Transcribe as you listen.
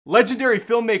Legendary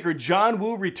filmmaker John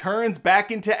Woo returns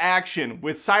back into action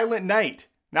with Silent Night,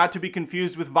 not to be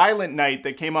confused with Violent Night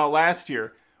that came out last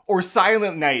year, or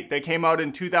Silent Night that came out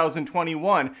in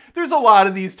 2021. There's a lot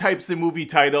of these types of movie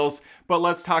titles, but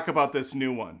let's talk about this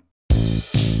new one.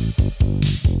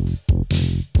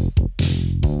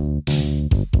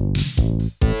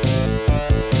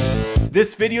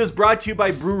 This video is brought to you by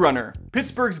Brew Runner,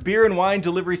 Pittsburgh's beer and wine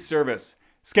delivery service.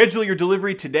 Schedule your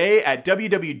delivery today at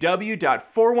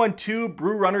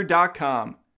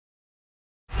www.412brewrunner.com.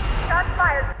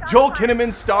 Joel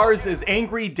Kinnaman stars as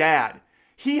Angry Dad.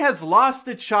 He has lost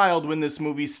a child when this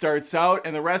movie starts out,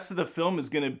 and the rest of the film is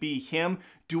going to be him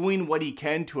doing what he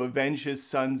can to avenge his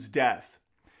son's death.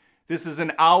 This is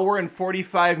an hour and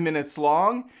 45 minutes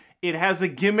long. It has a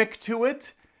gimmick to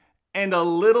it, and a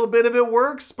little bit of it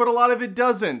works, but a lot of it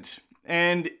doesn't.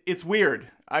 And it's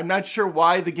weird. I'm not sure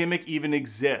why the gimmick even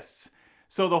exists.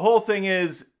 So the whole thing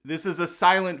is, this is a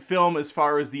silent film as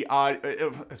far as the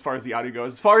audio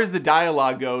goes. As far as the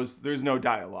dialogue goes, there's no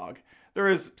dialogue. There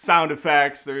is sound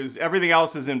effects, everything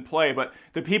else is in play, but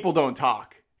the people don't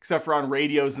talk, except for on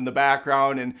radios in the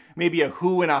background and maybe a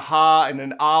who and a ha and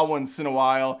an ah once in a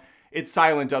while. It's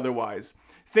silent otherwise.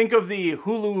 Think of the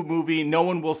Hulu movie No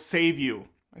One Will Save You,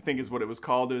 I think is what it was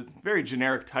called. It was a very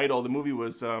generic title. The movie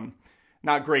was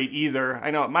not great either.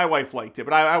 I know my wife liked it,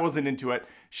 but I wasn't into it.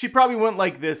 She probably wouldn't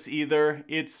like this either.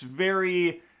 It's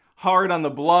very hard on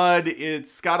the blood.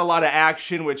 It's got a lot of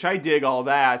action, which I dig all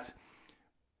that.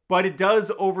 But it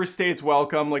does overstay its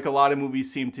welcome, like a lot of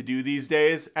movies seem to do these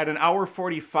days. At an hour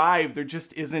 45, there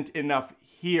just isn't enough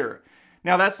here.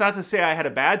 Now, that's not to say I had a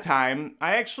bad time.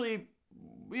 I actually,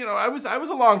 I was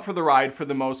along for the ride for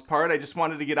the most part. I just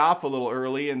wanted to get off a little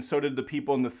early, and so did the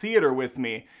people in the theater with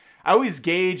me. I always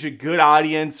gauge a good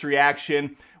audience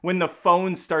reaction when the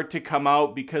phones start to come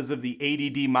out because of the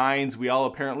ADD minds we all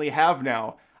apparently have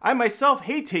now. I myself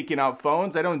hate taking out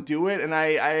phones. I don't do it, and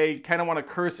I kind of want to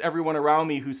curse everyone around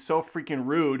me who's so freaking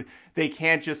rude they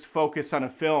can't just focus on a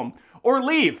film. Or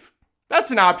leave.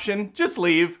 That's an option. Just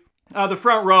leave. The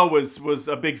front row was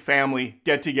a big family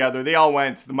get-together. They all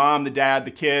went. The mom, the dad,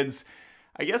 the kids.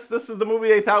 I guess this is the movie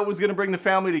they thought was going to bring the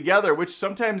family together, which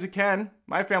sometimes it can.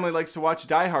 My family likes to watch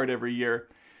Die Hard every year.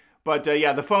 But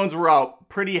yeah, the phones were out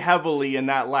pretty heavily in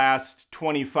that last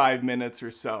 25 minutes or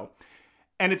so.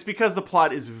 And it's because the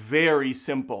plot is very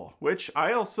simple, which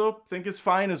I also think is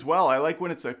fine as well. I like when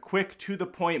it's a quick,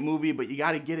 to-the-point movie, but you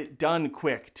got to get it done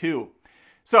quick, too.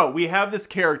 So we have this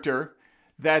character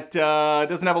that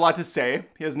doesn't have a lot to say.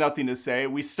 He has nothing to say.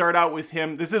 We start out with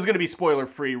him. This is going to be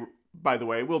spoiler-free, by the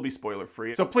way. It will be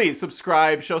spoiler-free. So please,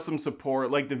 subscribe, show some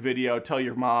support, like the video, tell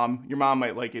your mom. Your mom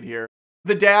might like it here.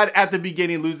 The dad, at the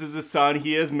beginning, loses his son.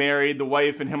 He is married. The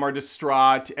wife and him are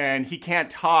distraught, and he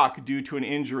can't talk due to an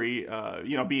injury,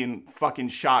 being fucking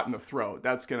shot in the throat.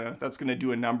 That's gonna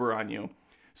do a number on you.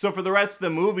 So for the rest of the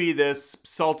movie, this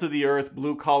salt-of-the-earth,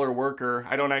 blue-collar worker,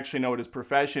 I don't actually know what his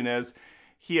profession is,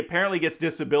 he apparently gets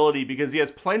disability because he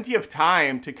has plenty of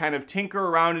time to kind of tinker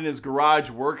around in his garage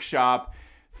workshop,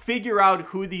 figure out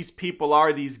who these people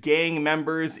are, these gang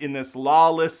members in this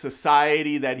lawless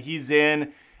society that he's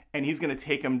in, and he's going to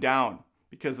take him down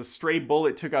because a stray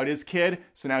bullet took out his kid.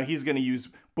 So now he's going to use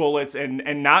bullets and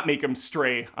not make them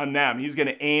stray on them. He's going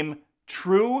to aim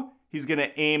true. He's going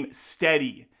to aim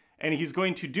steady. And he's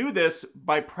going to do this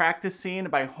by practicing,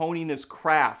 by honing his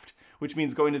craft, which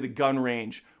means going to the gun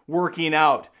range, working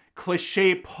out,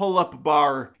 cliche pull-up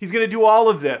bar. He's going to do all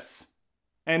of this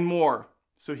and more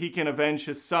so he can avenge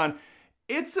his son.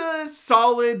 It's a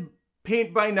solid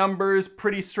paint by numbers,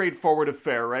 pretty straightforward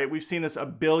affair, right? We've seen this a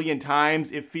billion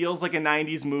times. It feels like a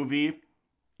 90s movie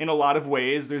in a lot of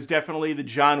ways. There's definitely the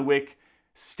John Wick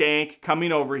stank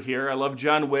coming over here. I love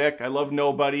John Wick. I love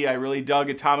Nobody. I really dug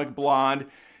Atomic Blonde.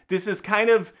 This is kind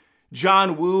of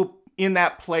John Woo in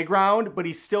that playground, but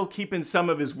he's still keeping some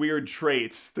of his weird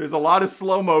traits. There's a lot of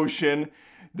slow motion.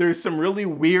 There's some really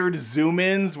weird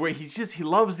zoom-ins where he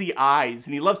loves the eyes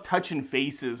and he loves touching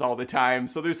faces all the time.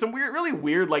 So there's some really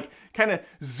weird, like, kind of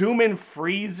zoom-in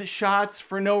freeze shots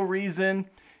for no reason.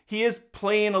 He is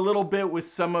playing a little bit with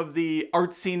some of the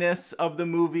artsiness of the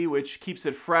movie, which keeps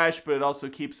it fresh, but it also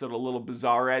keeps it a little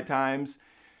bizarre at times.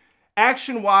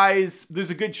 Action-wise,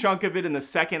 there's a good chunk of it in the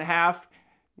second half.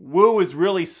 Woo is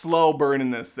really slow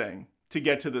burning this thing to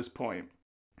get to this point.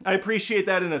 I appreciate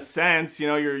that in a sense.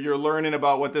 You're learning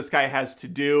about what this guy has to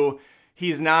do.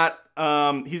 He's not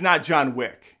John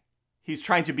Wick. He's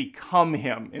trying to become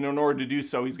him, and in order to do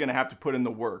so, he's going to have to put in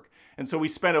the work. And so we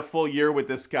spent a full year with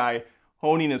this guy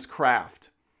honing his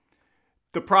craft.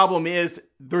 The problem is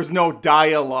there's no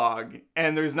dialogue,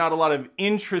 and there's not a lot of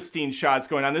interesting shots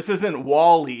going on. This isn't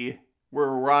Wall-E.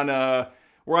 where we're on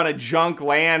a junk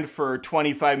land for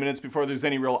 25 minutes before there's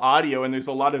any real audio, and there's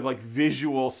a lot of like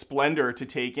visual splendor to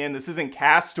take in. This isn't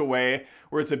Castaway,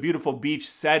 where it's a beautiful beach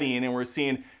setting and we're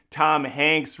seeing Tom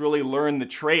Hanks really learn the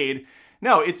trade.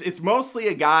 No, it's mostly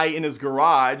a guy in his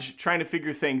garage trying to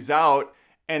figure things out,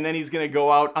 and then he's going to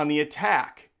go out on the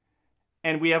attack.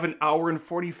 And we have an hour and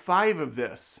 45 of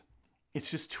this. It's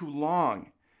just too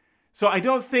long. So I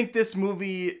don't think this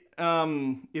movie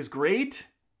is great.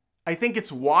 I think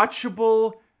it's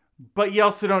watchable, but you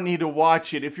also don't need to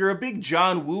watch it. If you're a big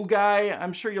John Woo guy,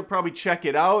 I'm sure you'll probably check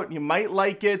it out. You might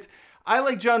like it. I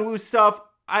like John Woo stuff.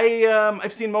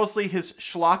 I've seen mostly his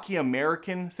schlocky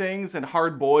American things and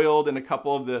Hard Boiled and a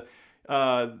couple of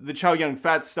the Chow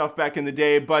Yun-Fat stuff back in the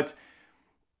day, but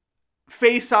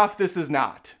Face Off, this is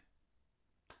not.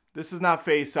 This is not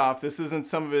Face Off. This isn't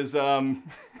some of his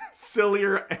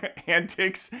sillier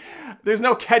antics. There's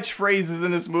no catchphrases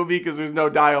in this movie because there's no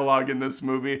dialogue in this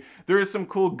movie. There is some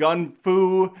cool gun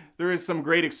fu. There is some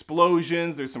great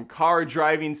explosions. There's some car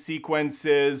driving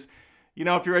sequences. You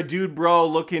know, if you're a dude bro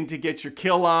looking to get your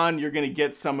kill on, you're going to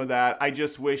get some of that. I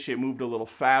just wish it moved a little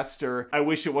faster. I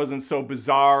wish it wasn't so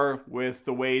bizarre with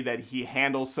the way that he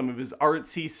handles some of his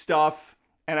artsy stuff.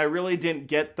 And I really didn't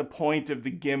get the point of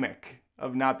the gimmick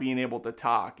of not being able to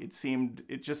talk. It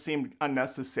just seemed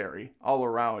unnecessary all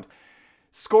around.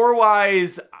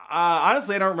 Score-wise,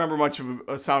 honestly, I don't remember much of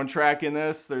a soundtrack in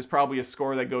this. There's probably a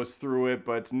score that goes through it,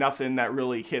 but nothing that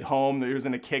really hit home. There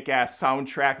isn't a kick-ass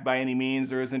soundtrack by any means.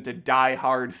 There isn't a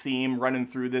die-hard theme running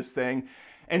through this thing.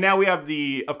 And now we have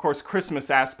the, of course, Christmas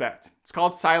aspect. It's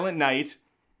called Silent Night.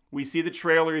 We see the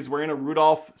trailer. He's wearing a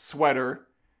Rudolph sweater.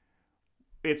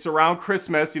 It's around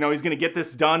Christmas. You know, he's going to get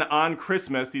this done on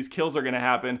Christmas. These kills are going to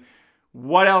happen.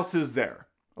 What else is there?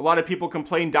 A lot of people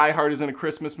complain Die Hard isn't a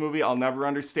Christmas movie. I'll never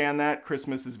understand that.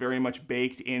 Christmas is very much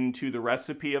baked into the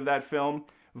recipe of that film.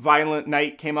 Violent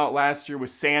Night came out last year with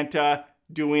Santa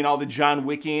doing all the John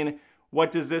Wicking.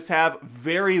 What does this have?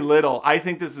 Very little. I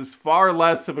think this is far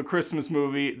less of a Christmas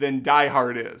movie than Die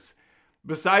Hard is.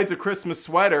 Besides a Christmas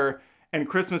sweater and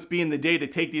Christmas being the day to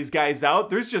take these guys out,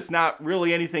 there's just not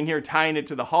really anything here tying it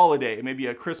to the holiday. Maybe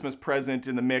a Christmas present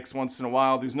in the mix once in a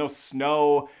while. There's no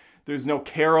snow. There's no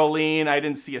caroling. I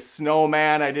didn't see a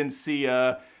snowman. I didn't see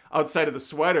outside of the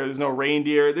sweater. There's no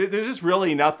reindeer. There's just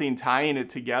really nothing tying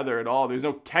it together at all. There's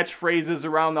no catchphrases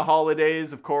around the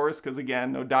holidays, of course, because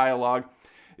again, no dialogue.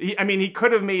 He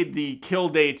could have made the kill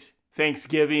date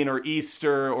Thanksgiving or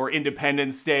Easter or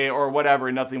Independence Day or whatever,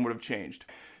 and nothing would have changed.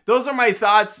 Those are my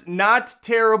thoughts. Not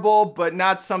terrible, but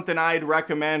not something I'd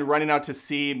recommend running out to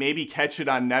see. Maybe catch it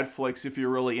on Netflix if you're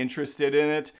really interested in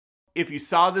it. If you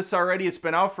saw this already, it's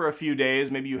been out for a few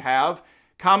days. Maybe you have.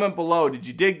 Comment below. Did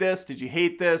you dig this? Did you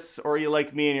hate this? Or are you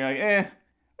like me and you're like,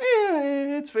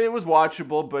 it was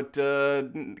watchable, but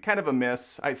kind of a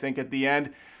miss, I think, at the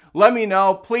end. Let me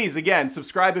know. Please, again,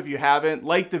 subscribe if you haven't.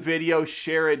 Like the video,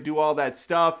 share it, do all that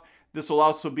stuff. This will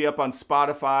also be up on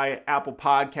Spotify, Apple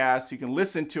Podcasts. You can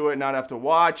listen to it, not have to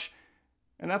watch.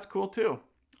 And that's cool too.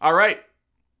 All right.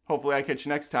 Hopefully I catch you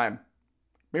next time.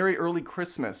 Merry early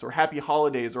Christmas or happy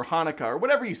holidays or Hanukkah or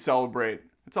whatever you celebrate.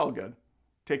 It's all good.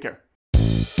 Take care.